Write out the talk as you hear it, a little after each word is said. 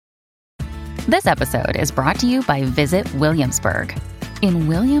This episode is brought to you by Visit Williamsburg. In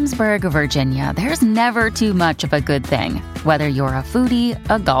Williamsburg, Virginia, there's never too much of a good thing. Whether you're a foodie,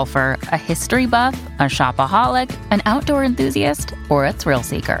 a golfer, a history buff, a shopaholic, an outdoor enthusiast, or a thrill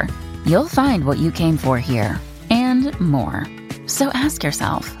seeker, you'll find what you came for here and more. So ask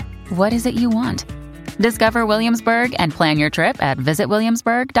yourself, what is it you want? Discover Williamsburg and plan your trip at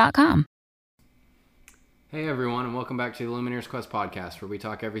visitwilliamsburg.com. Hey everyone, and welcome back to the Lumineers Quest podcast, where we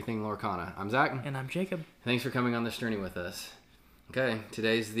talk everything Lorcana. I'm Zach. And I'm Jacob. Thanks for coming on this journey with us. Okay,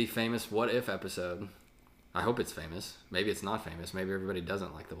 today's the famous What If episode. I hope it's famous. Maybe it's not famous. Maybe everybody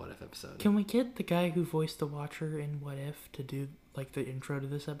doesn't like the What If episode. Can we get the guy who voiced the Watcher in What If to do like the intro to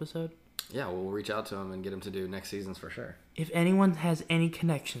this episode? Yeah, we'll reach out to him and get him to do next seasons for sure. If anyone has any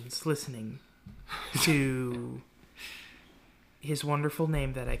connections listening to his wonderful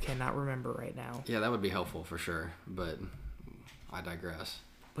name that I cannot remember right now. Yeah, that would be helpful for sure, but I digress.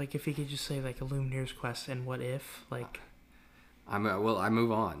 Like if he could just say like a Lumineers Quest and What If, like... I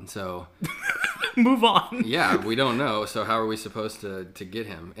move on, so... Move on. Yeah, we don't know, so how are we supposed to get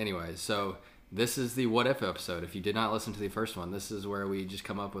him? Anyways, so this is the What If episode. If you did not listen to the first one, this is where we just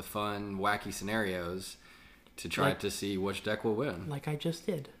come up with fun, wacky scenarios to try to see which deck will win. Like I just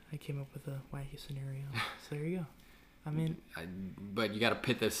did. I came up with a wacky scenario. So there you go. But you got to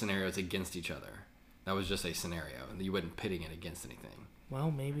pit those scenarios against each other. That was just a scenario. You wasn't pitting it against anything.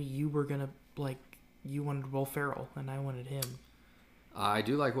 Well, maybe you were going to, you wanted Will Ferrell, and I wanted him. I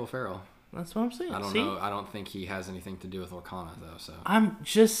do like Will Ferrell. That's what I'm saying. I don't know. I don't think he has anything to do with Lorcana, though. So I'm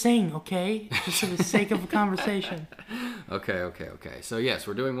just saying, okay? Just for the sake of a conversation. Okay. So, yes,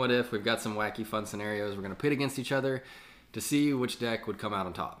 we're doing What If. We've got some wacky, fun scenarios. We're going to pit against each other to see which deck would come out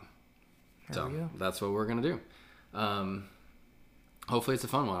on top. There we go. That's what we're going to do. Hopefully it's a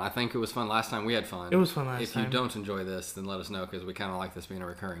fun one. I think it was fun last time. We had fun. It was fun last time. If you don't enjoy this, then let us know, because we kind of like this being a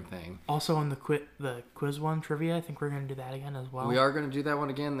recurring thing. Also on the quiz one, trivia, I think we're going to do that again as well. We are going to do that one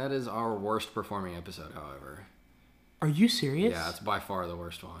again. That is our worst performing episode, however. Are you serious? Yeah, it's by far the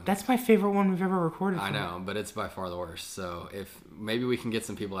worst one. That's my favorite one we've ever recorded. I know, but it's by far the worst. So if maybe we can get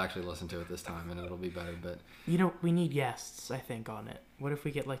some people actually listen to it this time, and it'll be better. But we need guests, I think, on it. What if we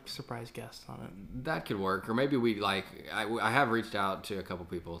get surprise guests on it? That could work, or maybe we I have reached out to a couple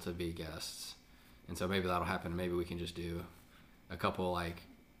people to be guests, and so maybe that'll happen. Maybe we can just do a couple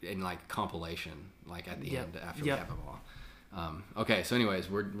in compilation at the end after we have them all. Okay, so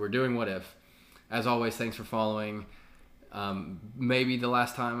anyways, we're doing What If. As always, thanks for following. Maybe the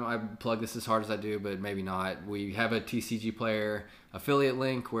last time I plug this as hard as I do, but maybe not. We have a TCG Player affiliate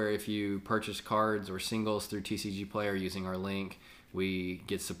link where if you purchase cards or singles through TCG Player using our link, we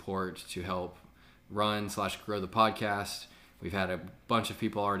get support to help run/grow the podcast. We've had a bunch of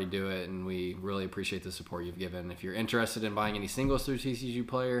people already do it, and we really appreciate the support you've given. If you're interested in buying any singles through TCG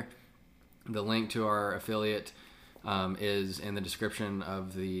Player, the link to our affiliate is in the description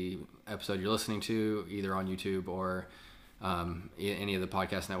of the episode you're listening to, either on YouTube or any of the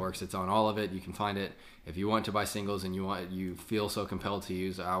podcast networks. It's on all of it. You can find it. If you want to buy singles and you feel so compelled to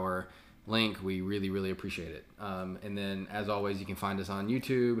use our link, we really, really appreciate it. And then, as always, you can find us on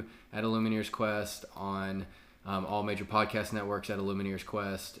YouTube at Lumineers Quest, on all major podcast networks at Lumineers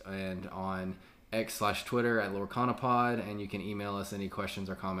Quest, and on X/Twitter at LorcanaPod, and you can email us any questions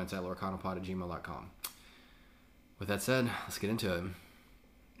or comments at lorcanapod@gmail.com. With that said, let's get into it.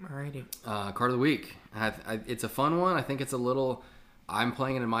 Alrighty. Card of the week. It's a fun one. I think it's a little... I'm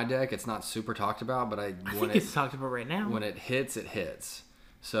playing it in my deck. It's not super talked about, but I think it's talked about right now. When it hits, it hits.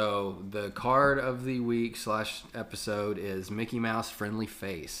 So the card of the week / episode is Mickey Mouse Friendly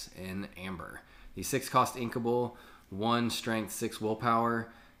Face in Amber. The 6-cost inkable, 1 strength, 6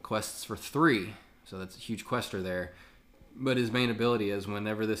 willpower, quests for 3. So that's a huge quester there. But his main ability is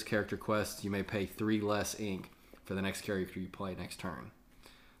whenever this character quests, you may pay 3 less ink for the next character you play next turn.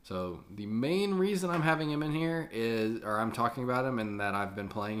 So the main reason I'm having him in here I'm talking about him and that I've been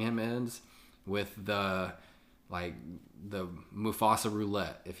playing him is with the Mufasa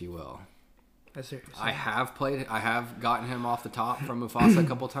roulette, if you will. I have gotten him off the top from Mufasa a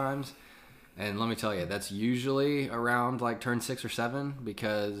couple times, and let me tell you, that's usually around turn 6 or 7,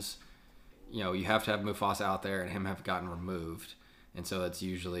 because you have to have Mufasa out there and him have gotten removed, and so that's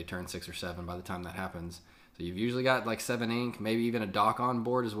usually turn 6 or 7 by the time that happens. So you've usually got 7 ink, maybe even a dock on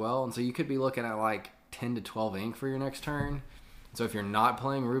board as well, and so you could be looking at 10 to 12 ink for your next turn. So if you're not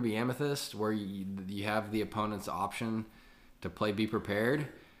playing Ruby Amethyst, where you have the opponent's option to play Be Prepared,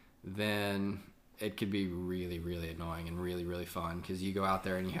 then it could be really, really annoying and really, really fun, because you go out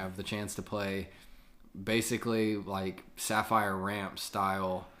there and you have the chance to play basically Sapphire Ramp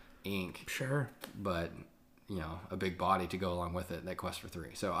style ink. Sure. But a big body to go along with it, that quest for 3.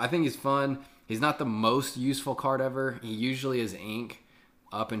 So I think he's fun. He's not the most useful card ever. He usually is ink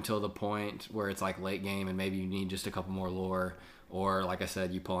up until the point where it's like late game and maybe you need just a couple more lore, or like I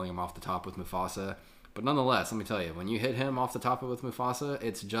said, you pulling him off the top with Mufasa. But nonetheless, let me tell you, when you hit him off the top with Mufasa,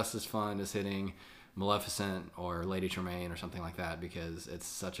 it's just as fun as hitting Maleficent or Lady Tremaine or something like that, because it's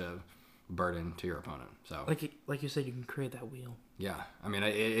such a burden to your opponent. So like you said, you can create that wheel. Yeah, I mean,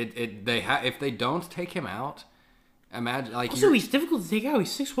 if they don't take him out, imagine like also he's difficult to take out.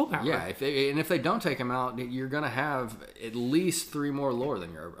 He's 6 willpower. Yeah, if they don't take him out, you're gonna have at least 3 more lore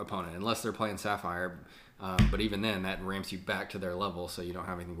than your opponent, unless they're playing Sapphire. But even then, that ramps you back to their level, so you don't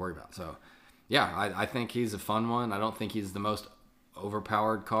have anything to worry about. So, yeah, I think he's a fun one. I don't think he's the most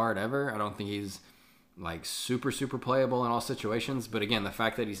overpowered card ever. I don't think he's like super playable in all situations. But again, the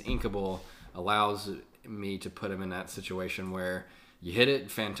fact that he's inkable allows me to put him in that situation where you hit it,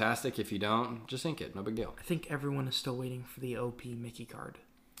 fantastic. If you don't, just ink it. No big deal. I think everyone is still waiting for the OP Mickey card.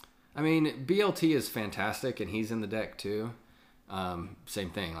 I mean, BLT is fantastic, and he's in the deck too. Same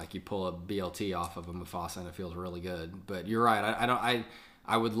thing. Like you pull a BLT off of a Mufasa, and it feels really good. But you're right.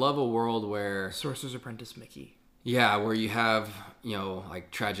 I would love a world where Sorcerer's Apprentice Mickey. Yeah, where you have, like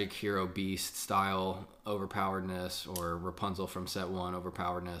Tragic Hero Beast style overpoweredness, or Rapunzel from set 1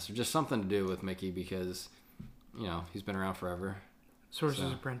 overpoweredness, or just something to do with Mickey, because, he's been around forever.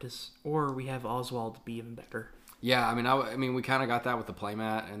 Sorcerer's Apprentice. Or we have Oswald be even better. Yeah, I mean, we kind of got that with the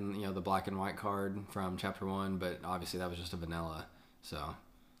playmat and, the black and white card from Chapter 1, but obviously that was just a vanilla, so.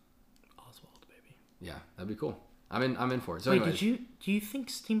 Oswald, baby. Yeah, that'd be cool. I'm in for it. So wait, anyways, do you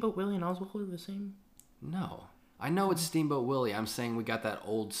think Steamboat Willie and Oswald are the same? No. I know it's Steamboat Willie. I'm saying we got that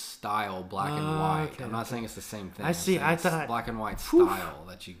old style black and white. Okay, I'm not saying it's the same thing. I see. I thought black and white style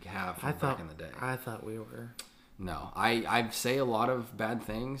that you have from back in the day. I thought we were. No, I say a lot of bad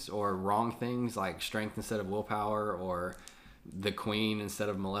things or wrong things, like strength instead of willpower, or the Queen instead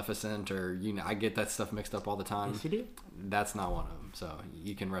of Maleficent, or I get that stuff mixed up all the time. Yes, you do. That's not one of them, so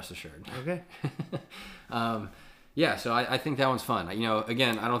you can rest assured. Okay. Yeah, so I think that one's fun.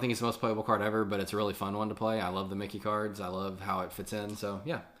 Again, I don't think it's the most playable card ever, but it's a really fun one to play. I love the Mickey cards. I love how it fits in. So,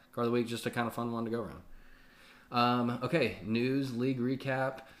 yeah, card of the week, just a kind of fun one to go around. Okay, news, league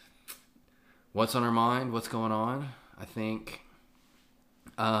recap. What's on our mind? What's going on? I think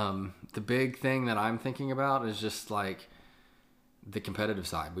the big thing that I'm thinking about is just, like, the competitive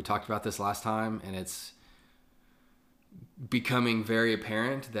side. We talked about this last time, and it's becoming very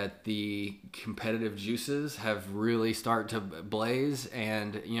apparent that the competitive juices have really started to blaze,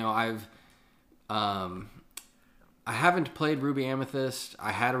 and I haven't played Ruby Amethyst.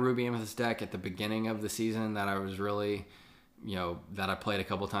 I had a Ruby Amethyst deck at the beginning of the season that I was really that I played a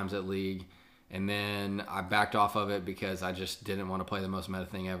couple times at League, and then I backed off of it because I just didn't want to play the most meta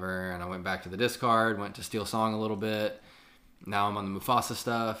thing ever, and I went back to the discard, went to Steel Song a little bit. Now I'm on the Mufasa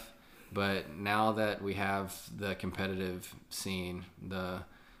stuff. But now that we have the competitive scene, the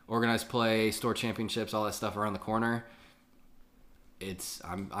organized play, store championships, all that stuff around the corner,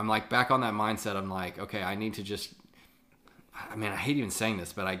 I'm like back on that mindset. I'm like, okay, I need to just, I mean, I hate even saying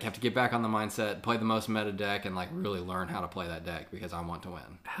this, but I have to get back on the mindset, play the most meta deck, and like really learn how to play that deck because I want to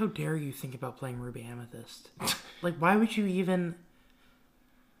win. How dare you think about playing Ruby Amethyst? Like, why would you even...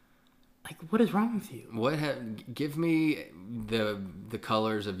 Like, what is wrong with you? Give me the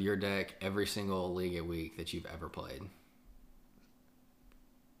colors of your deck every single League a week that you've ever played.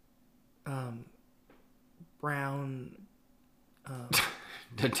 Brown.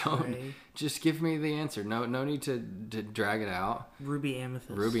 Don't just give me the answer. No need to drag it out. Ruby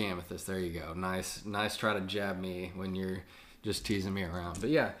Amethyst. Ruby Amethyst. There you go. Nice. Try to jab me when you're just teasing me around. But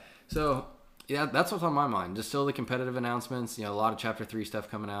yeah, so yeah, that's what's on my mind. Just still the competitive announcements. A lot of Chapter 3 stuff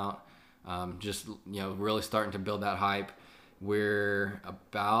coming out. Just really starting to build that hype. We're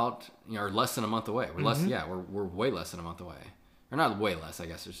about or less than a month away. We're way less than a month away, or not way less. I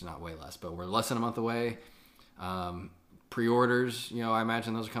guess it's not way less, but we're less than a month away. Pre-orders, I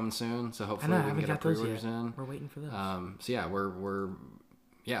imagine those are coming soon. So hopefully we can get our pre-orders in. We're waiting for those. So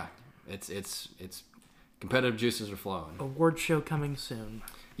yeah, it's competitive juices are flowing. Award show coming soon.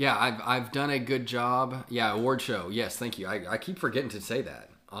 Yeah, I've done a good job. Yeah, award show. Yes, thank you. I keep forgetting to say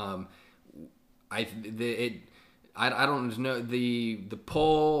that. I don't know the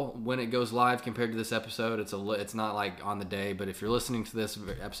poll when it goes live compared to this episode. It's not like on the day, but if you're listening to this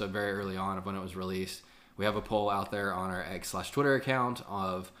episode very early on of when it was released, we have a poll out there on our X/Twitter account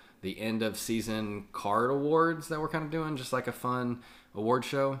of the end of season card awards that we're kind of doing, just like a fun award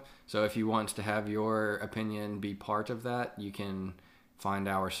show. So if you want to have your opinion be part of that, you can find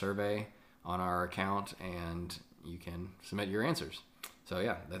our survey on our account and you can submit your answers. So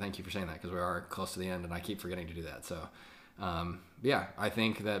yeah, thank you for saying that, because we are close to the end and I keep forgetting to do that. So yeah, I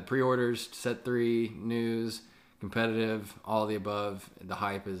think that pre-orders, set 3, news, competitive, all of the above, the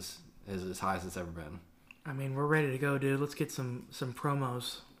hype is as high as it's ever been. I mean, we're ready to go, dude. Let's get some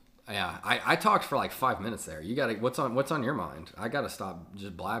promos. Yeah, I talked for like 5 minutes there. You gotta, what's on your mind? I gotta stop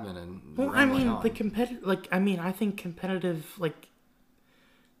just blabbing and. Well, I mean, on. the competitive, I think competitive, like,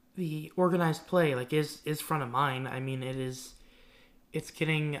 the organized play, like, is front of mind. I mean, it's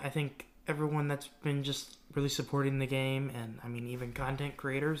getting, I think, everyone that's been just really supporting the game, and I mean, even content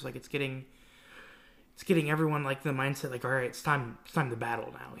creators, like, it's getting everyone, like, the mindset, like, all right, it's time to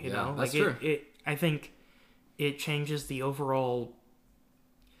battle now. You know, that's like, true. I think it changes the overall,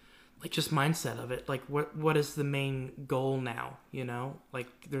 like, just mindset of it. Like, what is the main goal now? You know, like,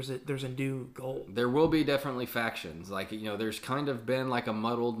 there's a new goal. There will be definitely factions. Like, you know, there's kind of been like a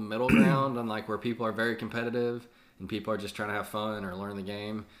muddled middle ground on, like, where people are very competitive and people are just trying to have fun or learn the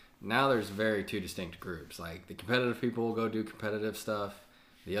game. Now there's very two distinct groups. Like, the competitive people will go do competitive stuff.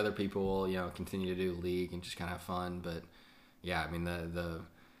 The other people will, you know, continue to do league and just kind of have fun. But yeah, I mean, the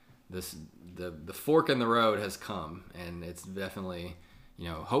fork in the road has come, and it's definitely, you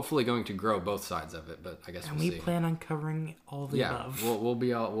know, hopefully going to grow both sides of it. But I guess we'll see. And we plan on covering all the above. We'll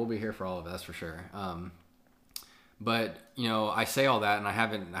be here for all of it, that's for sure. But you know, I say all that, and I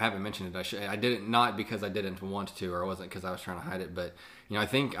haven't mentioned it. I didn't, not because I didn't want to, or it wasn't because I was trying to hide it. But you know,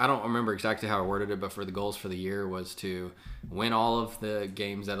 I don't remember exactly how I worded it, but for the goals for the year was to win all of the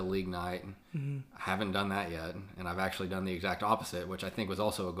games at a league night. Mm-hmm. I haven't done that yet, and I've actually done the exact opposite, which I think was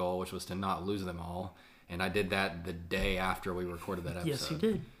also a goal, which was to not lose them all. And I did that the day after we recorded that episode. Yes, you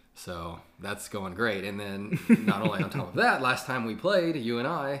did. So that's going great. And then not only on top of that, last time we played, you and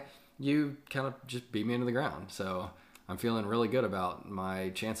I, you kind of just beat me into the ground. So I'm feeling really good about my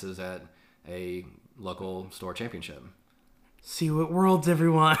chances at a local store championship. See you at Worlds,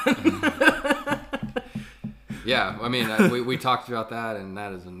 everyone. Yeah, I mean, we talked about that, and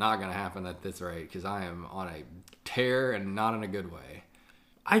that is not going to happen at this rate, because I am on a tear and not in a good way.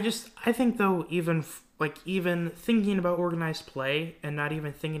 I think, though, even thinking about organized play and not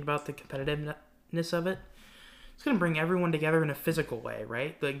even thinking about the competitiveness of it, it's going to bring everyone together in a physical way,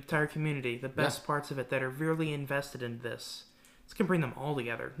 right? The entire community, the best parts of it that are really invested in this. It's going to bring them all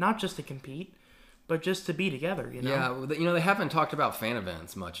together, not just to compete, but just to be together, you know? Yeah, you know, they haven't talked about fan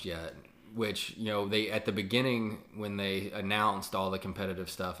events much yet, which, you know, they, at the beginning, when they announced all the competitive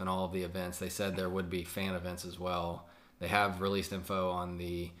stuff and all of the events, they said there would be fan events as well. They have released info on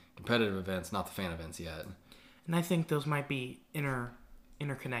the competitive events, not the fan events yet. And I think those might be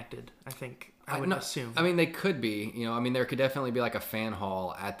interconnected, I would assume. I mean, they could be. You know, I mean, there could definitely be like a fan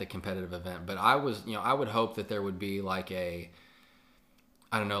hall at the competitive event. But I would hope that there would be like Gen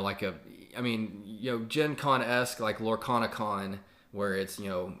Con-esque, like Lorcana-Con, where it's,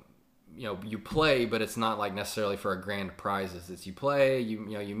 you play, but it's not like necessarily for a grand prizes. It's you play, you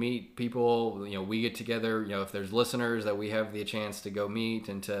meet people, you know, we get together, you know, if there's listeners that we have the chance to go meet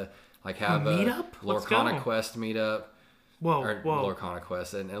and to like have a Lorcana Quest meetup. Whoa. Lorcana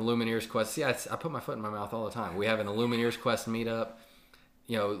Quest and Illumineers Quest. See, I put my foot in my mouth all the time. We have an Illumineers Quest meetup.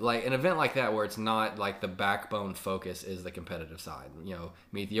 You know, like an event like that where it's not like the backbone focus is the competitive side. You know,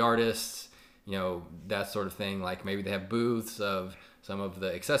 meet the artists, you know, that sort of thing. Like maybe they have booths of some of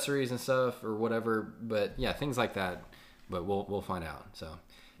the accessories and stuff or whatever. But yeah, things like that. But we'll find out. So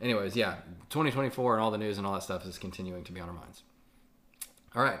anyways, yeah, 2024 and all the news and all that stuff is continuing to be on our minds.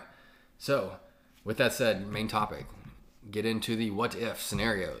 All right. So with that said, main topic. Get into the what if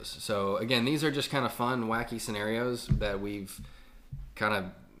scenarios. So again, these are just kind of fun, wacky scenarios that we've kind of,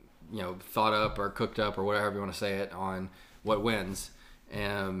 you know, thought up or cooked up or whatever you want to say it on what wins.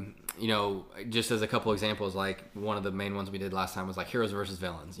 And, you know, just as a couple examples, like one of the main ones we did last time was like heroes versus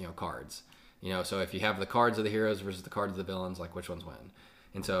villains, you know, cards. You know, so if you have the cards of the heroes versus the cards of the villains, like which ones win.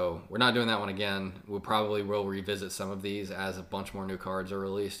 And so we're not doing that one again. We probably will revisit some of these as a bunch more new cards are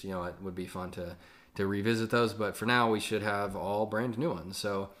released. You know, it would be fun to revisit those, but for now we should have all brand new ones.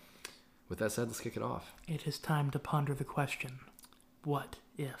 So with that said, let's kick it off. It is time to ponder the question, what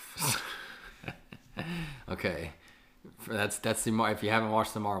if? Okay, that's the, if you haven't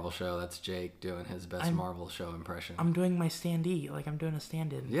watched the Marvel show, that's Jake doing his best Marvel show impression. I'm doing my standee, like I'm doing a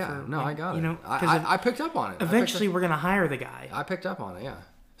stand-in. Yeah, I got it. You know, I picked up on it. Eventually we're gonna hire the guy. I picked up on it, yeah.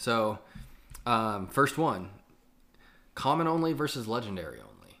 So first one, common only versus legendary only.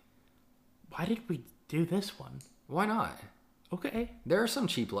 Why did we do this one? Why not? Okay. There are some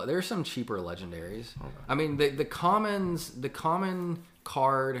cheaper legendaries. Okay. I mean, the common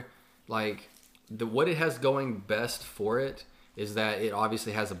card, like what it has going best for it is that it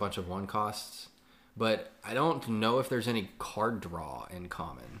obviously has a bunch of one costs, but I don't know if there's any card draw in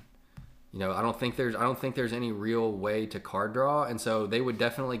common. I don't think there's any real way to card draw, and so they would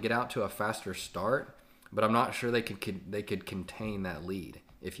definitely get out to a faster start. But I'm not sure they could contain that lead,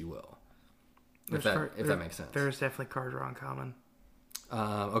 if you will. If that makes sense. There's definitely card draw in common.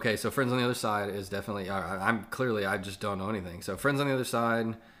 Okay, so Friends on the Other Side is definitely. I just don't know anything. So Friends on the Other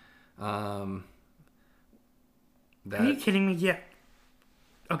Side. Are you kidding me? Yeah.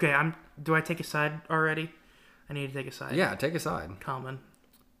 Okay, do I take a side already? I need to take a side. Yeah, take a side. Common.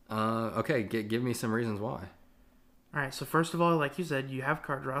 Okay, give me some reasons why. All right, so first of all, like you said, you have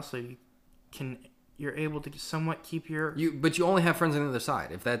card draw, so you're able to somewhat keep your... But you only have Friends on the Other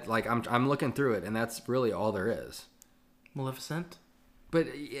Side. If that, like, I'm looking through it, and that's really all there is. Maleficent? But,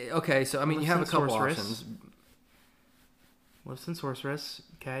 okay, so, I mean, you have a couple options. Maleficent, Sorceress.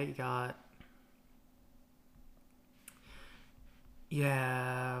 Okay, you got...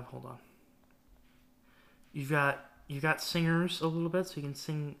 Yeah, hold on. You got singers a little bit, so you can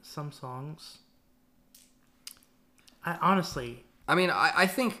sing some songs. I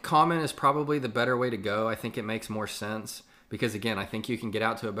think common is probably the better way to go. I think it makes more sense because, again, I think you can get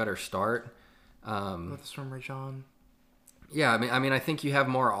out to a better start. With Storm John. Yeah, I think you have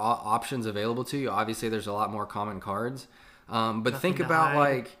more options available to you. Obviously, there's a lot more common cards. But Nothing think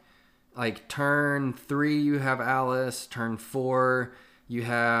about like turn 3, you have Alice. Turn 4, you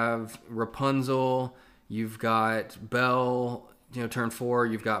have Rapunzel. You've got Belle. Turn 4,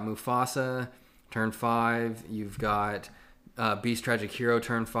 you've got Mufasa. Turn 5, you've got Beast Tragic Hero.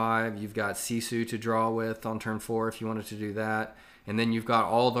 Turn 5, you've got Sisu to draw with on turn 4 if you wanted to do that. And then you've got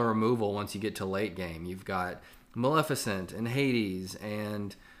all the removal once you get to late game. You've got Maleficent and Hades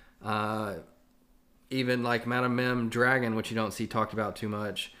and even like Madame Mim Dragon, which you don't see talked about too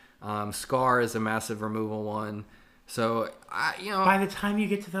much. Scar is a massive removal one. So, by the time you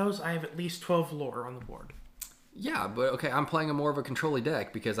get to those, I have at least 12 lore on the board. Yeah, but okay, I'm playing a more of a control-y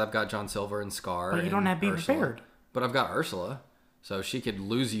deck because I've got John Silver and Scar. But you don't have to be prepared. But I've got Ursula, so she could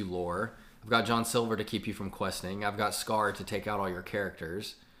lose you lore. I've got John Silver to keep you from questing. I've got Scar to take out all your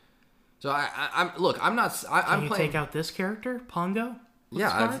characters. So I'm Can you take out this character, Pongo?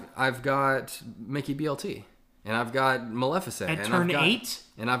 Yeah, I've got Mickey BLT. And I've got Maleficent. At turn 8?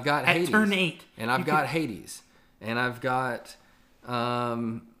 And I've got Hades. At turn 8. And I've got Hades. And I've got,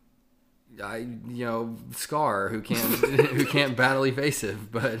 Scar who can't battle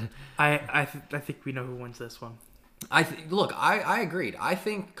evasive. But I think we know who wins this one. I agreed. I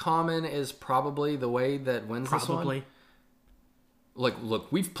think common is probably the way that wins this one. Probably.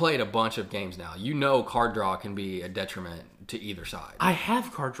 Look, we've played a bunch of games now. Card draw can be a detriment to either side. I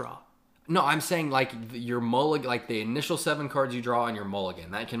have card draw. No, I'm saying like your mulligan, like the initial 7 cards you draw on your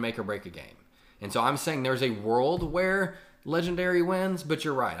mulligan, that can make or break a game. And so I'm saying there's a world where legendary wins, but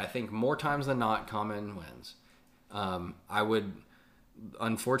you're right. I think more times than not, common wins. I would,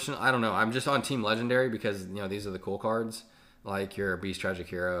 unfortunately, I don't know. I'm just on team legendary because these are the cool cards, like your Beast Tragic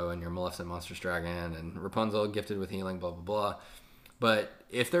Hero and your Maleficent Monstrous Dragon and Rapunzel gifted with healing, blah blah blah. But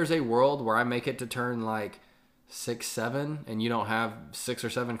if there's a world where I make it to turn like 6, 7, and you don't have 6 or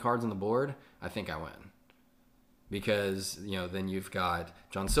 7 cards on the board, I think I win. Because, then you've got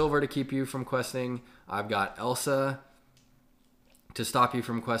John Silver to keep you from questing. I've got Elsa to stop you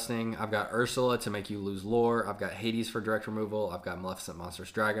from questing. I've got Ursula to make you lose lore. I've got Hades for direct removal. I've got Maleficent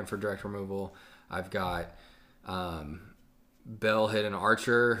Monstrous Dragon for direct removal. I've got Belle Hidden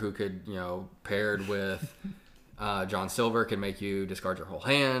Archer, who could, paired with John Silver, could make you discard your whole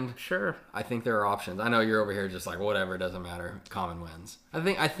hand. Sure. I think there are options. I know you're over here just like, whatever, it doesn't matter. Common wins.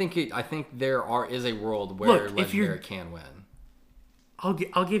 I think there is a world where legendary can win. I'll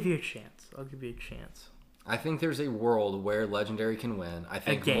give you a chance. I think there's a world where legendary can win. I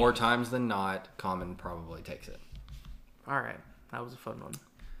think more times than not, common probably takes it. All right, that was a fun one.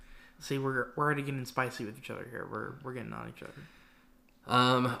 See, we're already getting spicy with each other here. We're getting on each other.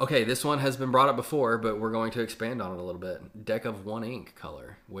 Okay, this one has been brought up before, but we're going to expand on it a little bit. Deck of 1 ink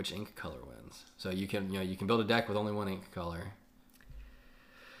color. Which ink color wins? So you can build a deck with only 1 ink color.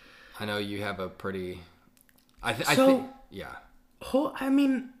 I know you have a pretty. I think yeah.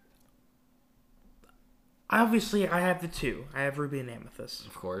 Obviously, I have the 2. I have Ruby and Amethyst.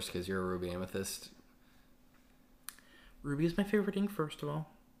 Of course, because you're a Ruby Amethyst. Ruby is my favorite ink, first of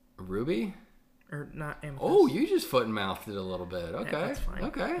all. Ruby? Or not Amethyst. Oh, you just foot and mouthed it a little bit. Okay. Yeah, that's fine.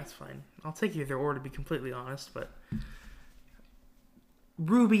 Okay. That's fine. I'll take either or, to be completely honest, but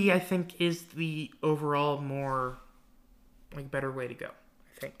Ruby, I think, is the overall more, better way to go.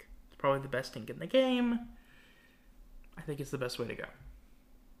 I think it's probably the best ink in the game. I think it's the best way to go.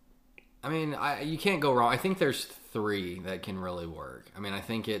 I mean, you can't go wrong. I think there's 3 that can really work. I mean, I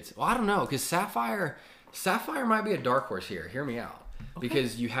think it's... Well, I don't know, because Sapphire might be a dark horse here. Hear me out. Okay.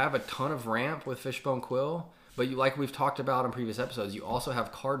 Because you have a ton of ramp with Fishbone Quill, but you, like we've talked about in previous episodes, you also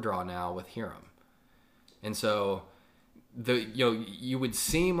have card draw now with Hiram. And so, you would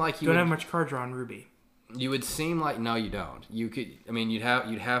seem like you don't have much card draw on Ruby. You would seem like... No, you don't. You could... I mean, you'd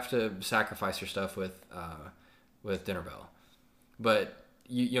have to sacrifice your stuff with Dinner Bell. But...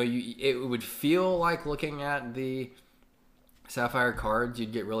 it would feel like looking at the Sapphire cards,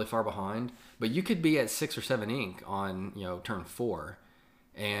 you'd get really far behind. But you could be at 6 or 7 ink on turn 4,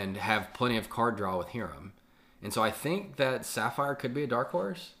 and have plenty of card draw with Hiram. And so I think that Sapphire could be a dark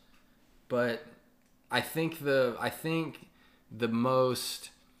horse, but I think the most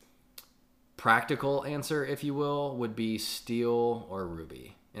practical answer, if you will, would be Steel or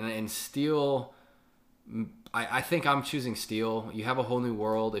Ruby. And Steel. I think I'm choosing Steel. You have a whole new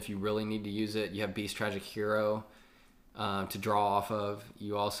world if you really need to use it. You have Beast Tragic Hero to draw off of.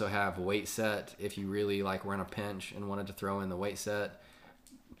 You also have Weight Set if you really were in a pinch and wanted to throw in the Weight Set.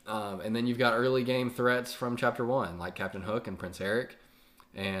 And then you've got early game threats from Chapter 1, like Captain Hook and Prince Eric.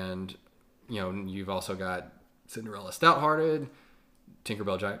 And, you've also got Cinderella Stouthearted,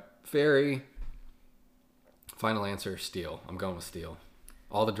 Tinkerbell Giant Fairy. Final answer, Steel. I'm going with Steel.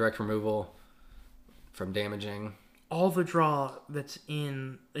 All the direct removal from damaging. All the draw that's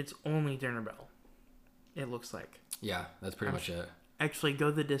in, it's only Dinner Bell, it looks like. Yeah, that's pretty much it. Actually,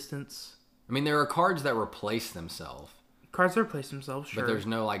 go the distance. I mean, there are cards that replace themselves. Cards that replace themselves, sure. But there's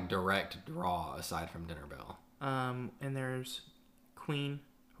no, direct draw aside from Dinner Bell. And there's Queen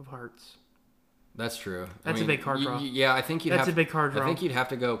of Hearts. That's true. That's a big card draw. Yeah, I think that's a big card draw. I think you'd have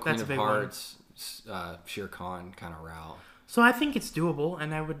to go Queen of Hearts, Shere Khan kind of route. So I think it's doable,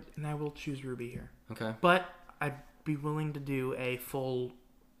 and I will choose Ruby here. Okay. But I'd be willing to do a full,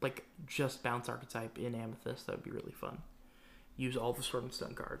 just bounce archetype in Amethyst. That would be really fun. Use all the Sword and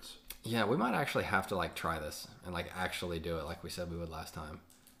Stone cards. Yeah, we might actually have to try this and actually do it like we said we would last time,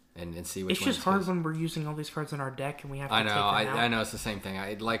 and see which. It's just hard when we're using all these cards in our deck and we have to. I know. Take them out. I know it's the same thing.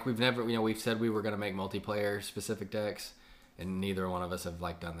 We've never. We've said we were going to make multiplayer specific decks, and neither one of us have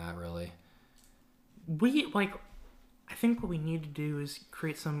done that really. I think what we need to do is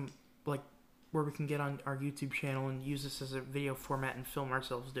create some where we can get on our YouTube channel and use this as a video format and film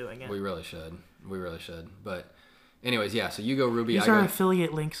ourselves doing it. We really should. But anyways, yeah. So you go Ruby. Use our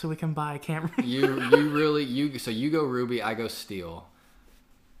affiliate link so we can buy a camera. So you go Ruby. I go Steel.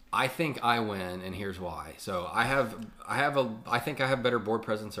 I think I win, and here's why. So I think I have better board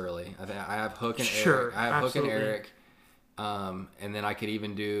presence early. I have Hook and Eric. I have absolutely. Hook and Eric. And then I could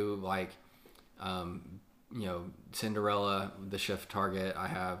even do Cinderella, the shift target. I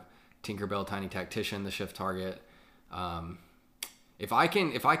have Tinkerbell, Tiny Tactician, the shift target. If I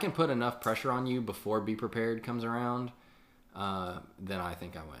can put enough pressure on you before Be Prepared comes around, then I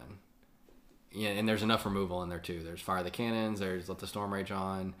think I win. Yeah, and there's enough removal in there too. There's Fire the Cannons. There's Let the Storm Rage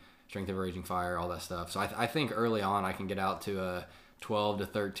On, Strength of a Raging Fire, all that stuff. So I think early on I can get out to a 12 to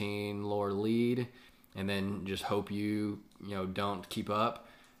 13 lore lead, and then just hope you don't keep up.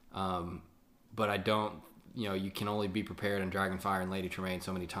 But I don't. You can only Be Prepared and Dragonfire and Lady Tremaine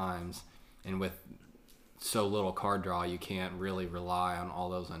so many times, and with so little card draw, you can't really rely on all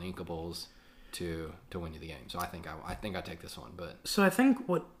those uninkables to win you the game. So I think I take this one. But so I think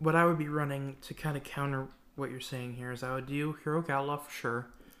what I would be running to kind of counter what you're saying here is I would do Heroic Outlaw for sure.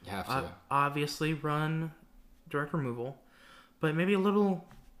 You have to obviously run direct removal, but maybe a little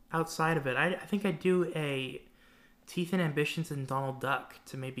outside of it. I think I'd do a Teeth and Ambitions and Donald Duck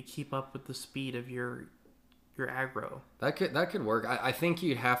to maybe keep up with the speed of your aggro. That could work. I think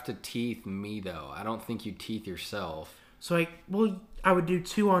you'd have to teeth me though. I don't think you teeth yourself. So I would do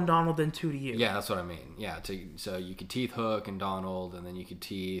 2 on Donald and 2 to you. Yeah, that's what I mean. Yeah, so you could teeth Hook and Donald, and then you could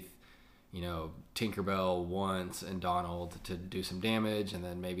teeth, Tinkerbell once and Donald to do some damage, and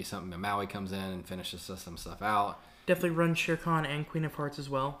then maybe Maui comes in and finishes some stuff out. Definitely run Shere Khan and Queen of Hearts as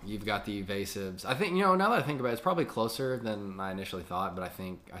well. You've got the evasives. I think, now that I think about it, it's probably closer than I initially thought, but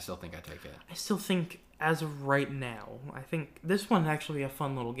I still think I take it. I still think, as of right now, I think this one actually be a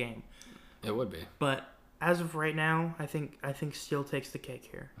fun little game. It would be. But as of right now, I think Steel takes the cake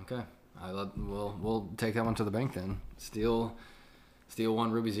here. Okay. We'll take that one to the bank then. Steel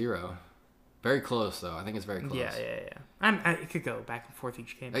 1, Ruby 0. Very close, though. I think it's very close. Yeah. It could go back and forth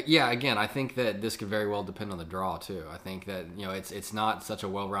each game. Again, I think that this could very well depend on the draw, too. I think that, it's not such a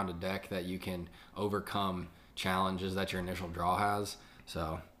well-rounded deck that you can overcome challenges that your initial draw has.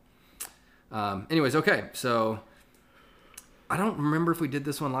 So, anyways, okay. So, I don't remember if we did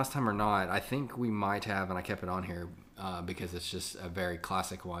this one last time or not. I think we might have, and I kept it on here. because it's just a very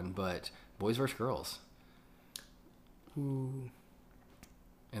classic one. But boys versus girls. Ooh.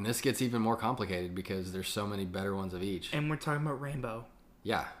 And this gets even more complicated because there's so many better ones of each. And we're talking about rainbow.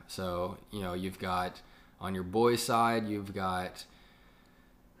 Yeah. So, you've got on your boys' side, you've got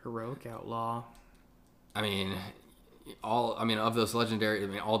Heroic Outlaw. Of those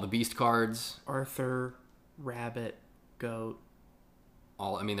legendary, all the beast cards. Arthur, Rabbit, Goat.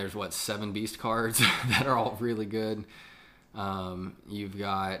 There's 7 beast cards that are all really good. You've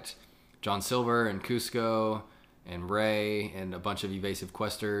got John Silver and Cusco and Ray and a bunch of evasive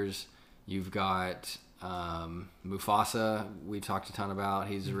questers. You've got Mufasa, we talked a ton about.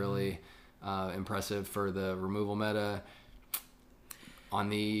 He's really impressive for the removal meta. On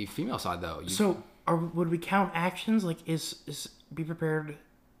the female side, though. Would we count actions? Like, is Be Prepared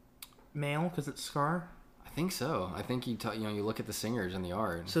male because it's Scar? I think so. I think you look at the singers in the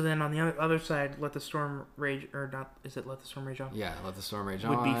art. So then on the other side, Let the Storm Rage, or not, is it Let the Storm Rage On? Yeah, Let the Storm Rage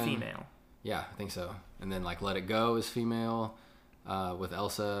Would On. be female. Yeah, I think so. And then Let It Go is female with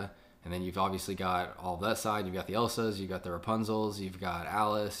Elsa. And then you've obviously got all of that side. You've got the Elsas, you've got the Rapunzels, you've got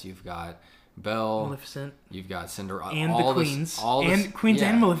Alice, you've got Belle, Maleficent, you've got Cinderella, and the Queens, and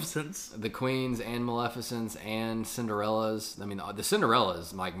Maleficents, the Queens and Maleficents and Cinderellas. The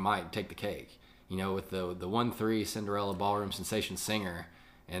Cinderellas might take the cake. With the 1-3 Cinderella Ballroom Sensation Singer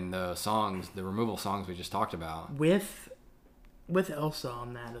and the songs, the removal songs we just talked about, with Elsa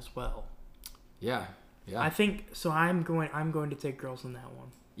on that as well. Yeah. I think so. I'm going to take girls on that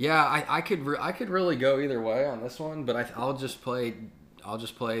one. Yeah, I could really go either way on this one, but I'll just play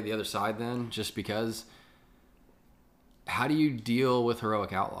the other side then, just because. How do you deal with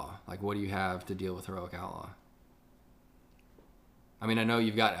Heroic Outlaw? What do you have to deal with Heroic Outlaw? I know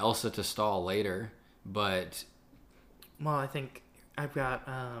you've got Elsa to stall later, but... Well, I think I've got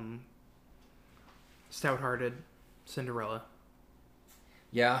Stout-Hearted Cinderella.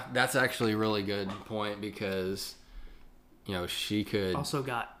 Yeah, that's actually a really good point because, she could... Also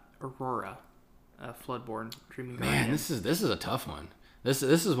got Aurora, Floodborn Dreaming Man, Guardian. this is a tough one. This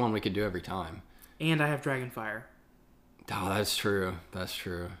is one we could do every time. And I have Dragonfire. Oh, that's true.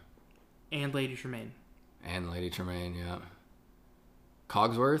 And Lady Tremaine. Yeah.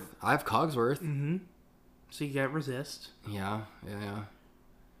 Cogsworth? I have Cogsworth. Mm-hmm. So you got Resist. Yeah.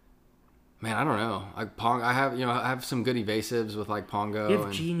 Man, I don't know. I have some good evasives with Pongo. You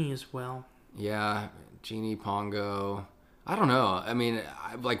have Genie as well. Yeah, Genie, Pongo. I don't know. How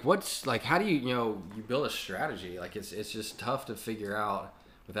do you build a strategy? It's just tough to figure out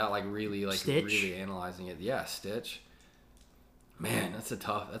without really really analyzing it. Yeah, Stitch. Man, that's a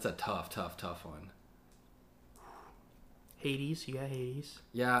tough one. Hades, you got Hades.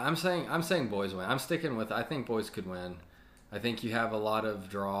 Yeah, I'm saying boys win. I'm sticking with. I think boys could win. I think you have a lot of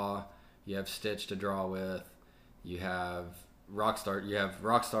draw. You have Stitch to draw with. You have Rockstar. You have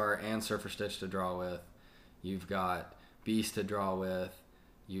Rockstar and Surfer Stitch to draw with. You've got Beast to draw with.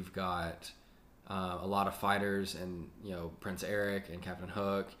 You've got a lot of fighters and Prince Eric and Captain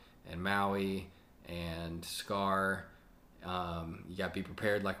Hook and Maui and Scar. You got Be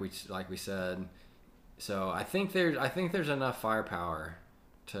Prepared, like we said. So I think there's enough firepower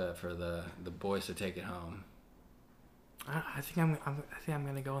for the boys to take it home. I think I'm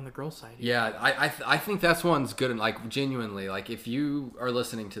gonna go on the girls' side here. Yeah, I think that's one's good, and genuinely, if you are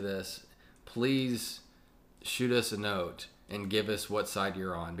listening to this, please shoot us a note and give us what side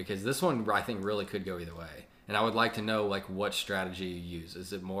you're on, because this one I think really could go either way. And I would like to know what strategy you use.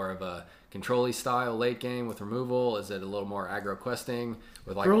 Is it more of a control-y style late game with removal? Is it a little more aggro questing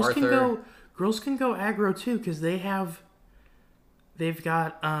with Arthur? Girls can go aggro too, because they've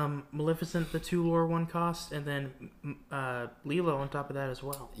got Maleficent, the 2 lore 1 cost, and then Lilo on top of that as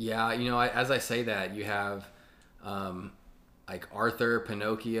well. Yeah, as I say that, you have Arthur,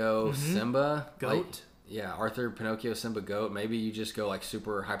 Pinocchio, Simba, Goat. Arthur, Pinocchio, Simba, Goat. Maybe you just go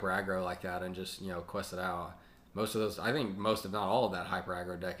super hyper aggro like that and just quest it out. Most of those, I think most if not all of that hyper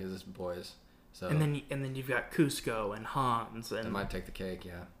aggro deck is boys. So and then you've got Cusco and Hans and that might take the cake.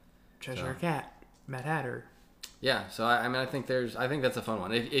 Yeah. Cheshire Cat, Mad Hatter. Yeah, so I think that's a fun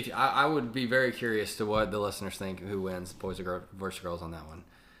one. If I would be very curious to what the listeners think, who wins, boys or versus girls on that one.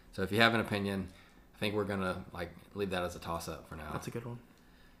 So if you have an opinion, I think we're gonna leave that as a toss up for now. That's a good one.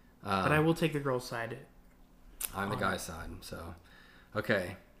 But I will take the girls' side. I'm the guy's side. So,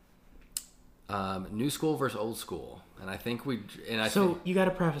 okay. New school versus old school, and I think you got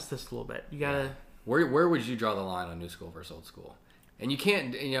to preface this a little bit. You got to. Where would you draw the line on new school versus old school? And you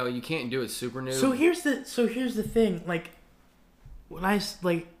can't do it super new. So here's the thing. When I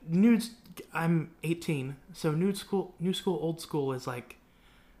nudes, I'm 18. So new school, old school is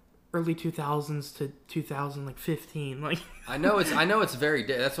early 2000s to 2015. Like I know it's very.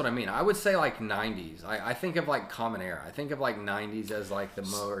 That's what I mean. I would say like 90s. I think of like Common Era. I think of like 90s as like the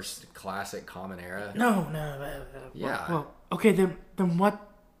most classic Common Era. No. Yeah. Well, okay, then what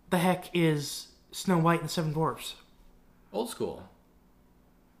the heck is Snow White and the Seven Dwarfs? Old school.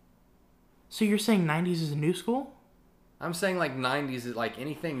 So you're saying 90s is a new school? I'm saying like 90s is like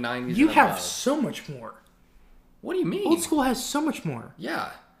anything 90s. You and have above. so much more. What do you mean? Old school has so much more.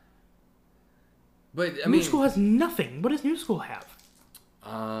 Yeah. But I New mean, school has nothing. What does new school have?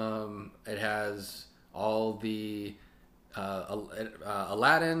 it has all the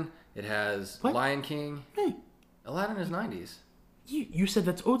Aladdin. It has What? Lion King. Hey, Aladdin is 90s. you said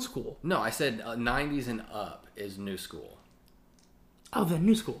that's old school. No, I said 90s and up is new school. Oh, then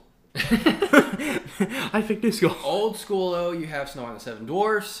new school. I think new school. Old school though, you have Snow White and the Seven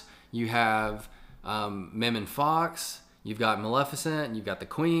Dwarfs. You have Mim and Fox. You've got Maleficent. You've got the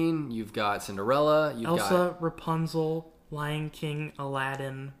Queen. You've got Cinderella. You've Elsa, Rapunzel, Lion King,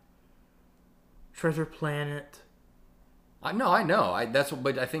 Aladdin, Treasure Planet. I know.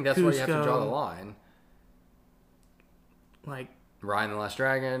 But I think that's where you have to draw the line. Like Raya and the Last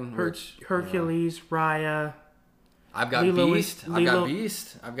Dragon, Hercules, Raya. I've got Lilo Beast. and- I've got Lilo-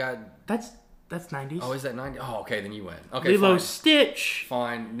 Beast. I've got. That's 90s. Oh, is that 90? Oh, okay. Then you win. Okay, Lilo fine. Stitch.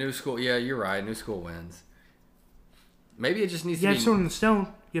 Fine. New school. Yeah, you're right. New school wins. Maybe it just needs You to have be. Sword in the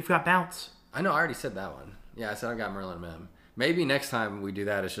Stone. You've got Bounce. I know. I already said that one. Yeah, I said I got Merlin and Mim. Maybe next time we do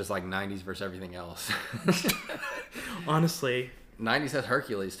that, it's just like 90s versus everything else. Honestly. 90s has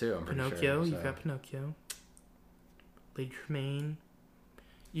Hercules too. I'm pretty Pinocchio. sure. You've got Pinocchio. Lady Tremaine.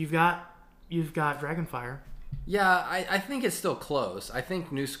 You've got Dragonfire. Yeah, I think it's still close. I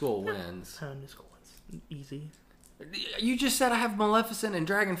think New School wins. New School wins. Easy. You just said I have Maleficent and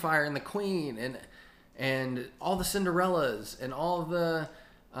Dragonfire and the Queen and all the Cinderellas and all the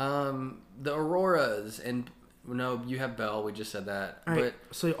Auroras and no, you have Belle. We just said that. All right.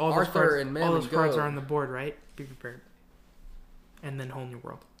 But So all Arthur those cards, and Mim all those and cards Go. are on the board, right? Be prepared. And then Whole New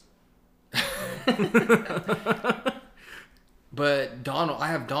World. But Donald, I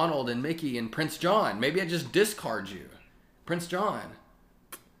have Donald and Mickey and Prince John. Maybe I just discard you, Prince John.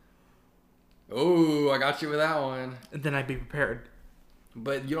 Oh, I got you with that one. And then I'd be prepared.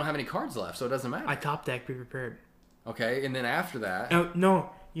 But you don't have any cards left, so it doesn't matter. I top deck, be prepared. Okay, and then after that, No.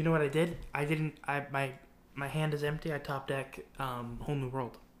 You know what I did? I didn't. My hand is empty. I top deck Whole New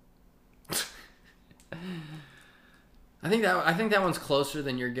World. I think that one's closer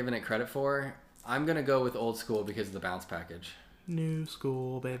than you're giving it credit for. I'm gonna go with Old School because of the bounce package. New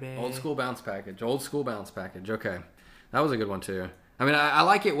School, baby. Old School bounce package. Old School bounce package. Okay, that was a good one too. I mean, I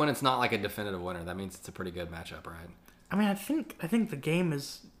like it when it's not like a definitive winner. That means it's a pretty good matchup, right? I mean, I think the game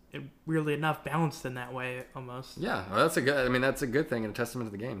is weirdly enough balanced in that way almost. Yeah, well, that's a good thing and a testament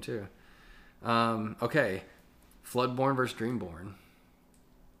to the game too. Okay, Floodborn versus Dreamborn.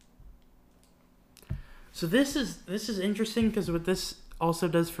 So this is interesting because what this also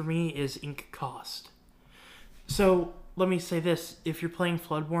does for me is ink cost. So let me say this: if you're playing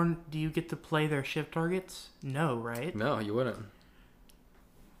Floodborn, do you get to play their shift targets? No, right? No, you wouldn't.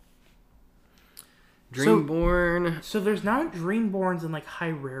 Dreamborn. So there's not Dreamborns in like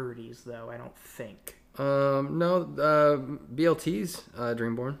high rarities though. I don't think. No, BLT's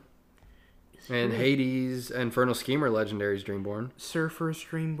Dreamborn. And Hades, Infernal Schemer Legendary's Dreamborn. Surfer's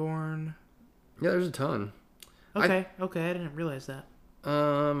Dreamborn. Yeah, there's a ton. Okay, I didn't realize that.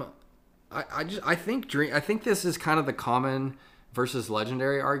 I think this is kind of the common versus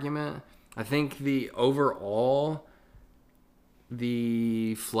legendary argument. I think the Floodborn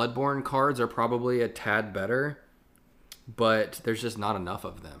cards are probably a tad better, but there's just not enough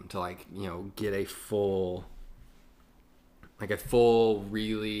of them to get a full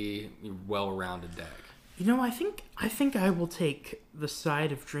really well-rounded deck. I think I will take the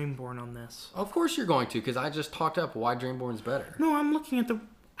side of Dreamborn on this. Of course you're going to, because I just talked up why Dreamborn's better. No, I'm looking at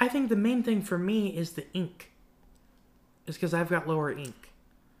I think the main thing for me is the ink. Is because I've got lower ink.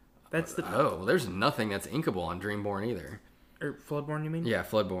 That's the... Oh, there's nothing that's inkable on Dreamborn either. Or Floodborn, you mean? Yeah,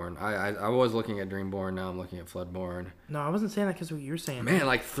 Floodborn. I was looking at Dreamborn, now I'm looking at Floodborn. No, I wasn't saying that because of what you're saying. Man,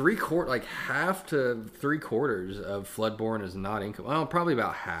 half to 3/4 of Floodborn is not inkable. Well, probably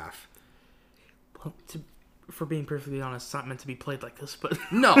about half. Well, for being perfectly honest, it's not meant to be played like this, but...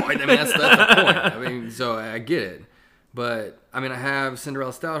 No, I mean, that's the point. I mean, so I get it. But, I mean, I have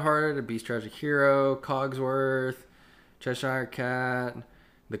Cinderella Stouthearted, a Beast Tragic Hero, Cogsworth, Cheshire Cat.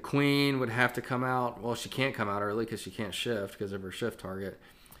 The Queen would have to come out. Well, she can't come out early because she can't shift because of her shift target.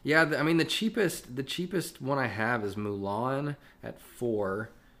 Yeah, the cheapest one I have is Mulan at 4.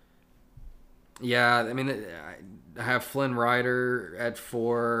 Yeah, I mean, I have Flynn Rider at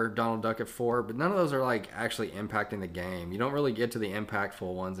 4, Donald Duck at 4, but none of those are like actually impacting the game. You don't really get to the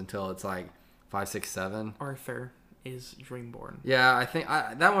impactful ones until it's like 5, 6, 7. Arthur is Dreamborn. Yeah, I think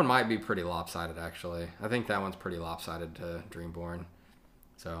that one might be pretty lopsided, actually. I think that one's pretty lopsided to Dreamborn.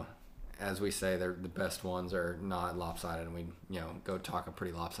 So, as we say, the best ones are not lopsided, and we, go talk a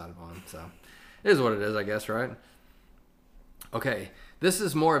pretty lopsided one. So, it is what it is, I guess, right? Okay, this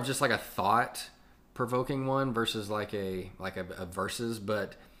is more of just like a thought-provoking one versus like a versus.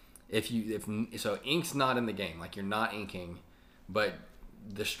 But so ink's not in the game, like you're not inking, but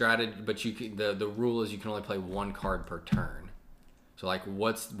the strategy, but the rule is you can only play one card per turn. So like,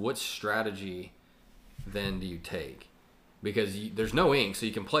 what strategy then do you take? Because there's no ink, so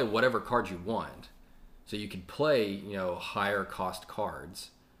you can play whatever cards you want. So you could play higher cost cards.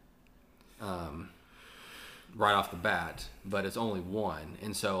 Right off the bat, but it's only one.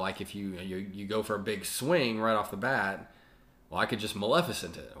 And so like if you go for a big swing right off the bat, well, I could just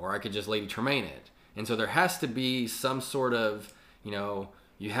Maleficent it, or I could just Lady Tremaine it. And so there has to be some sort of,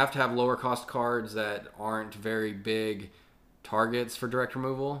 you have to have lower cost cards that aren't very big targets for direct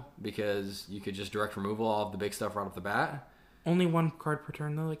removal, because you could just direct removal all of the big stuff right off the bat. Only one card per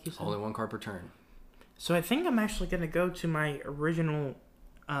turn though, like you said? Only one card per turn. So I think I'm actually going to go to my original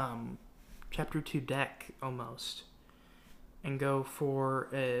Chapter 2 deck almost, and go for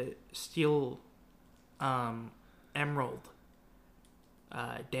a Steel Emerald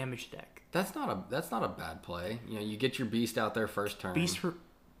damage deck. That's not a bad play. You get your Beast out there first turn.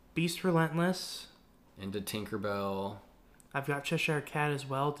 Beast Relentless. Into Tinkerbell. I've got Cheshire Cat as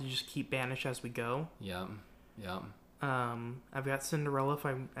well to just keep banish as we go. Yeah. I've got Cinderella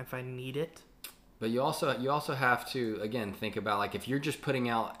if I need it. But you also have to, again, think about, like, if you're just putting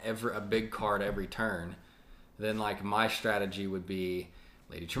out a big card every turn, then like my strategy would be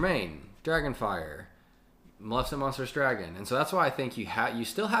Lady Tremaine, Dragonfire, Maleficent Monstrous Dragon. And so that's why I think you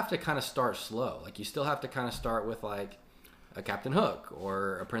still have to kind of start slow. Like, you still have to kind of start with like a Captain Hook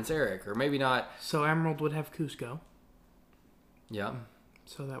or a Prince Eric, or maybe not. So Emerald would have Cusco. Yeah.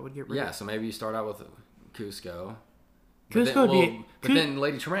 So that would get rid of. Yeah, so maybe you start out with Cusco. But then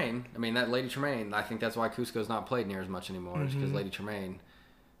Lady Tremaine, I think that's why Cusco's not played near as much anymore, because Lady Tremaine,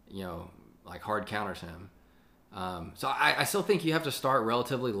 like hard counters him. So I still think you have to start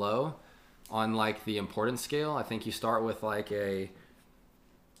relatively low on like the importance scale. I think you start with like I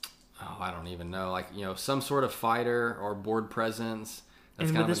don't even know, like, some sort of fighter or board presence.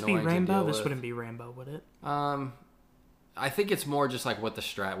 That's and kind would of this be annoying Rainbow? to deal This with. wouldn't be Rainbow, would it? I think it's more just like what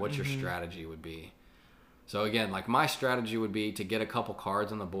your strategy would be. So again, like my strategy would be to get a couple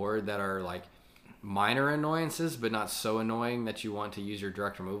cards on the board that are like minor annoyances, but not so annoying that you want to use your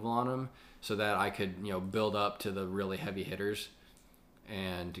direct removal on them, so that I could, build up to the really heavy hitters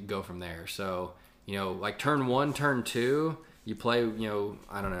and go from there. So, like turn 1, turn 2, you play,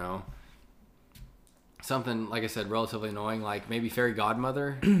 I don't know, something, like I said, relatively annoying, like maybe Fairy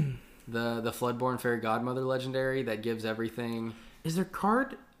Godmother, the Floodborn Fairy Godmother legendary that gives everything.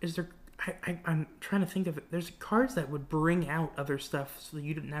 I'm trying to think of it. There's cards that would bring out other stuff so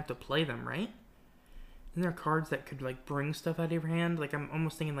you didn't have to play them, right? Isn't there cards that could like bring stuff out of your hand? Like, I'm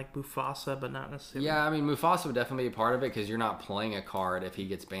almost thinking like Mufasa, but not necessarily. Yeah, I mean, Mufasa would definitely be a part of it, because you're not playing a card if he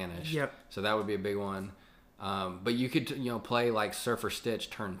gets banished. Yep. So that would be a big one. But you could, play like Surfer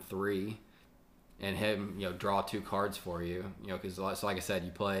Stitch turn 3 and him, draw 2 cards for you. Because so like I said, you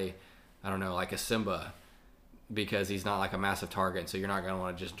play, I don't know, like a Simba, because he's not like a massive target, so you're not going to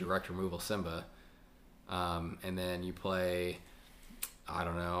want to just direct removal Simba. And then you play, I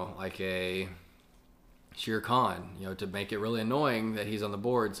don't know, like a Shere Khan, to make it really annoying that he's on the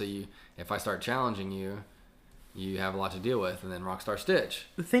board, so if I start challenging you, you have a lot to deal with. And then Rockstar Stitch.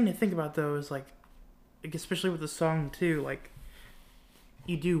 The thing to think about though is like especially with the song too, like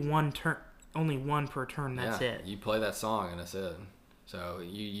you do one turn, only one per turn. That's it. You play that song and that's it. So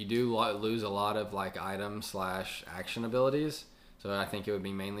you do lose a lot of like item / action abilities. So I think it would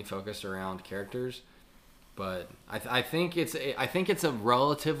be mainly focused around characters. But I think it's a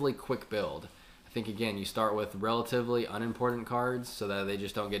relatively quick build. I think, again, you start with relatively unimportant cards so that they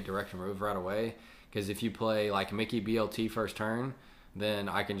just don't get direct remove right away. Because if you play like Mickey BLT first turn, then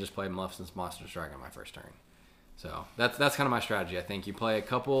I can just play Maleficent's Monstrous Dragon my first turn. So that's kind of my strategy. I think you play a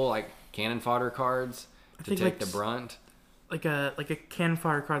couple like cannon fodder cards to take the brunt. Like a cannon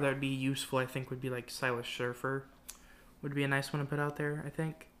fodder card that would be useful, I think, would be like Silas Surfer. Would be a nice one to put out there, I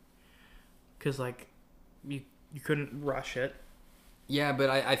think. Because like you couldn't rush it. Yeah, but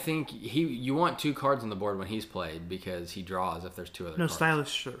I think you want 2 cards on the board when he's played, because he draws if there's 2 other cards. No,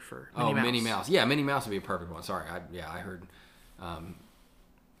 Stylish Surfer. Minnie Mouse. Yeah, Minnie Mouse would be a perfect one. Sorry, I heard.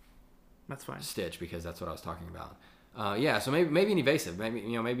 That's fine. Stitch, because that's what I was talking about. Yeah, so maybe an evasive,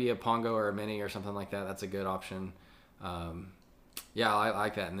 maybe a Pongo or a Mini or something like that. That's a good option. Yeah, I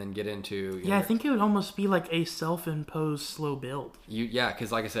like that, and then get into. I think it would almost be like a self-imposed slow build.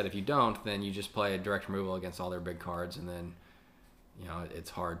 Because like I said, if you don't, then you just play a direct removal against all their big cards, and then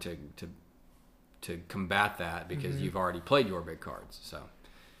it's hard to combat that because you've already played your big cards. So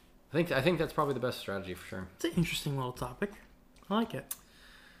I think that's probably the best strategy for sure. It's an interesting little topic. I like it.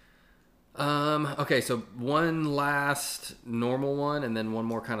 Okay, so one last normal one, and then one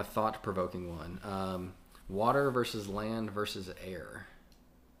more kind of thought-provoking one. Water versus land versus air.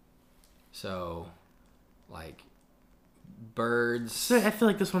 So, like, birds. So I feel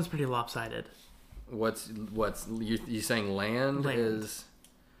like this one's pretty lopsided. What's you saying? Land is.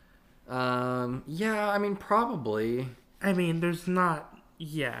 Yeah, I mean probably. I mean, there's not.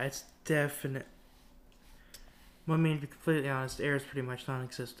 Yeah, it's definite. Well, I mean, to be completely honest, air is pretty much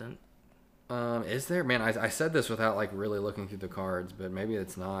non-existent. Is there? Man, I said this without like really looking through the cards, but maybe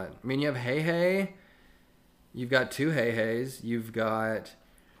it's not. I mean, you have Hey Hey. You've got two Hey Heys. You've got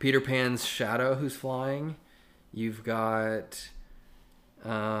Peter Pan's shadow who's flying. You've got.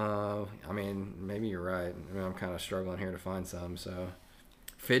 I mean, maybe you're right. I mean, I'm kind of struggling here to find some. So,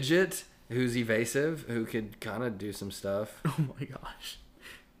 Fidget, who's evasive, who could kind of do some stuff. Oh my gosh.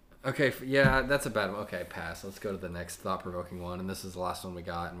 Okay, yeah, that's a bad one. Okay, pass. Let's go to the next thought-provoking one, and this is the last one we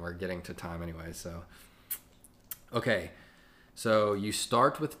got, and we're getting to time anyway, so. Okay, so you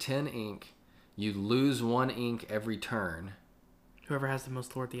start with 10 ink. You lose 1 ink every turn. Whoever has the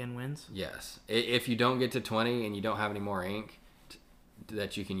most lore at the end wins? Yes. If you don't get to 20 and you don't have any more ink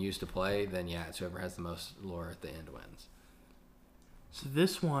that you can use to play, then yeah, it's whoever has the most lore at the end wins. So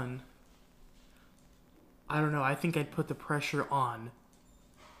this one, I don't know, I think I'd put the pressure on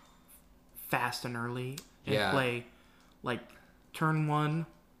fast and early and play like turn 1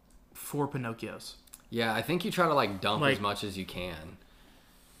 4 Pinocchios. Yeah, I think you try to like dump as much as you can.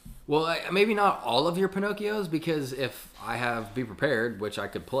 Well, maybe not all of your Pinocchios, because if I have Be Prepared, which I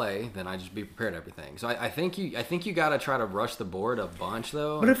could play, then I just Be Prepared everything. So I think you gotta try to rush the board a bunch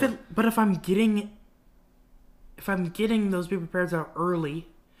though. But if I'm getting those Be Prepareds out early,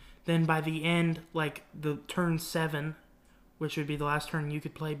 then by the end, like the turn 7, which would be the last turn you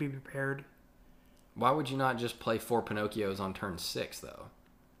could play Be Prepared. Why would you not just play 4 Pinocchios on turn 6 though,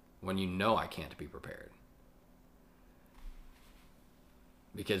 when you know I can't Be Prepared?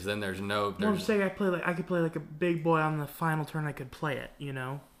 Because then there's no. I'm saying I could play like a big boy on the final turn. I could play it,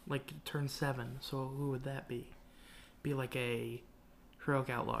 like turn 7. So who would that be? Be like a Heroic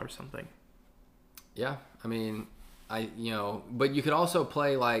Outlaw or something. Yeah, I mean, but you could also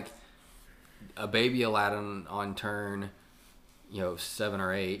play like a Baby Aladdin on turn, 7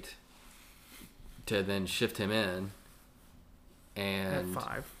 or 8, to then shift him in, and at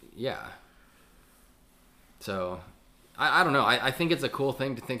 5. Yeah. So. I don't know. I think it's a cool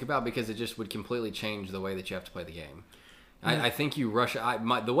thing to think about because it just would completely change the way that you have to play the game. Yeah. I think you rush.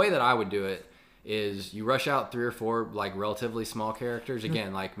 The way that I would do it is you rush out 3 or 4 like relatively small characters.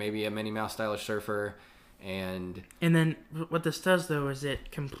 Again, like maybe a Minnie Mouse Stylish Surfer, and then what this does though is it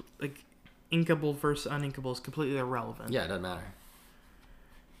like inkable versus uninkable is completely irrelevant. Yeah, it doesn't matter.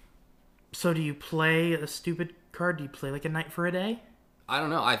 So do you play a stupid card? Do you play like a Knight for a Day? I don't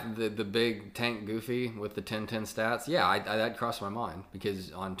know. The big tank Goofy with the 10-10 stats. Yeah, that crossed my mind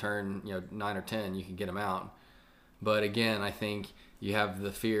because on turn 9 or 10 you can get him out. But again, I think you have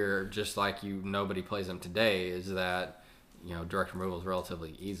the fear, just like nobody plays them today, is that direct removal is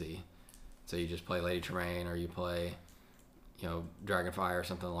relatively easy. So you just play Lady Tremaine or you play Dragonfire or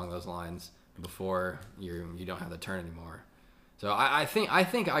something along those lines before you don't have the turn anymore. So I think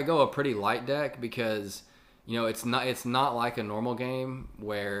I go a pretty light deck because. It's not like a normal game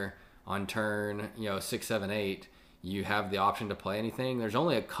where on turn 6, 7, 8 you have the option to play anything. There's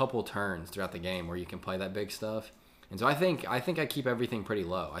only a couple turns throughout the game where you can play that big stuff, and so I think I keep everything pretty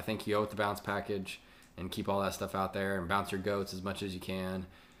low. I think you go with the bounce package and keep all that stuff out there and bounce your goats as much as you can,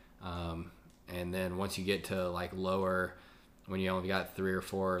 and then once you get to like lower, when you only got 3 or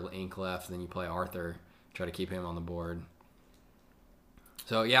 4 ink left, then you play Arthur, try to keep him on the board.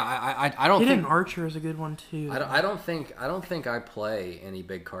 So yeah, I don't think Archer is a good one too. I don't think I play any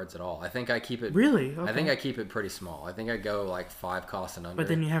big cards at all. I think I keep it really. Okay. I think I keep it pretty small. I think I go like 5 costs and under. But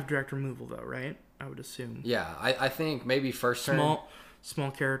then you have direct removal though, right? I would assume. Yeah, I think maybe first turn.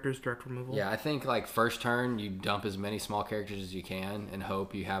 Small characters, direct removal. Yeah, I think like first turn you dump as many small characters as you can and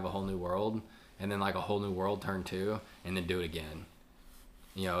hope you have a whole new world, and then like a whole new world turn 2, and then do it again.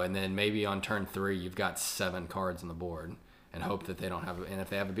 And then maybe on turn 3 you've got 7 cards on the board. And hope that they don't have, and if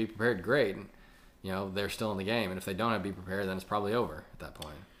they have a Be Prepared, great. They're still in the game. And if they don't have Be Prepared, then it's probably over at that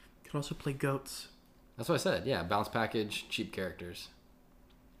point. Could also play goats. That's what I said. Yeah, bounce package, cheap characters.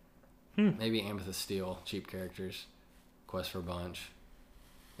 Maybe Amethyst Steel, cheap characters. Quest for a bunch.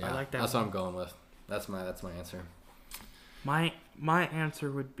 Yeah, I like that. That's what I'm going with. That's my answer. My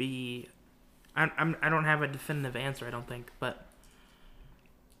answer would be, I don't have a definitive answer, I don't think, but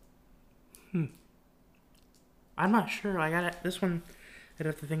I'm not sure. This one I'd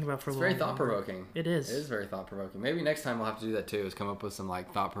have to think about for a It's little. very thought provoking. It is. It is very thought provoking. Maybe next time we'll have to do that too. Is come up with some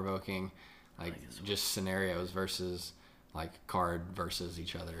like thought provoking, like just scenarios versus like card versus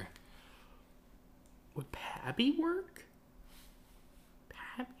each other. Would Pabby work?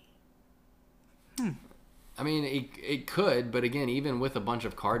 Pabby? I mean, it could, but again, even with a bunch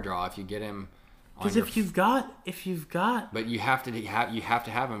of card draw, if you get him, because if you've got, but you have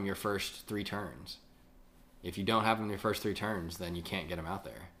to have him your first 3 turns. If you don't have him your first 3 turns, then you can't get him out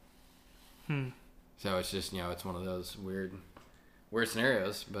there. So it's just it's one of those weird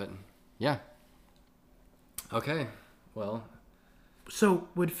scenarios. But yeah. Okay, well. So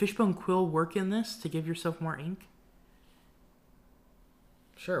would Fishbone Quill work in this to give yourself more ink?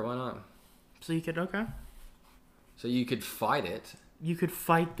 Sure, why not? So you could So you could fight it. You could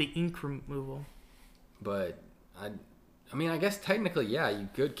fight the ink removal. But I mean, I guess technically, yeah, you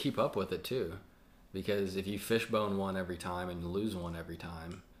could keep up with it too, because if you fishbone 1 every time and lose 1 every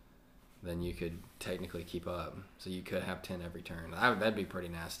time, then you could technically keep up. So you could have 10 every turn. That'd be pretty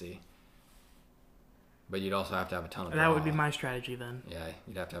nasty. But you'd also have to have a ton of draw. That would be my strategy then. Yeah,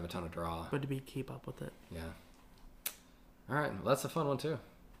 you'd have to have a ton of draw. But to keep up with it. Yeah. All right, well, that's a fun one too.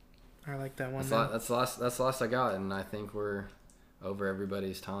 I like that one. That's the last I got, and I think we're over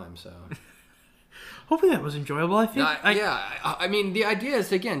everybody's time. So hopefully that was enjoyable. I think. I mean, the idea is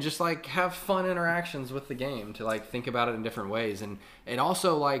to, again, just like have fun interactions with the game, to like think about it in different ways, and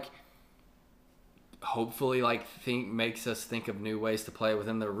also like hopefully like makes us think of new ways to play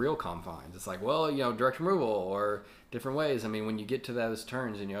within the real confines. It's like, well, direct removal or different ways. I mean, when you get to those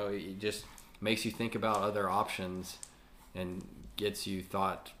turns, it just makes you think about other options and gets you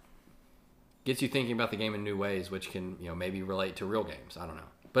thinking about the game in new ways, which can maybe relate to real games. I don't know,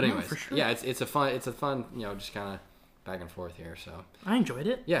 but anyways, for sure. Yeah, it's a fun just kind of back and forth here. So I enjoyed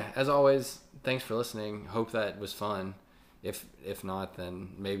it. Yeah, as always, thanks for listening. Hope that was fun. If not,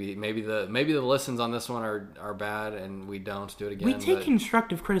 then maybe the listens on this one are bad and we don't do it again. We take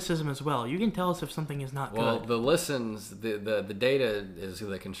constructive criticism as well. You can tell us if something is not good. Well, the listens, the data is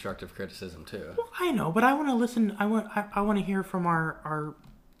the constructive criticism too. Well, I know, but I want to listen. I want to hear from our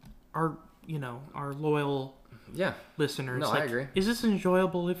loyal listeners. No, I agree. Is this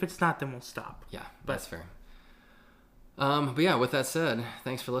enjoyable? If it's not, then we'll stop. Yeah, that's fair. But yeah, with that said,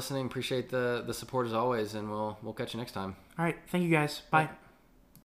 thanks for listening. Appreciate the support as always, and we'll catch you next time. All right, thank you guys. Bye.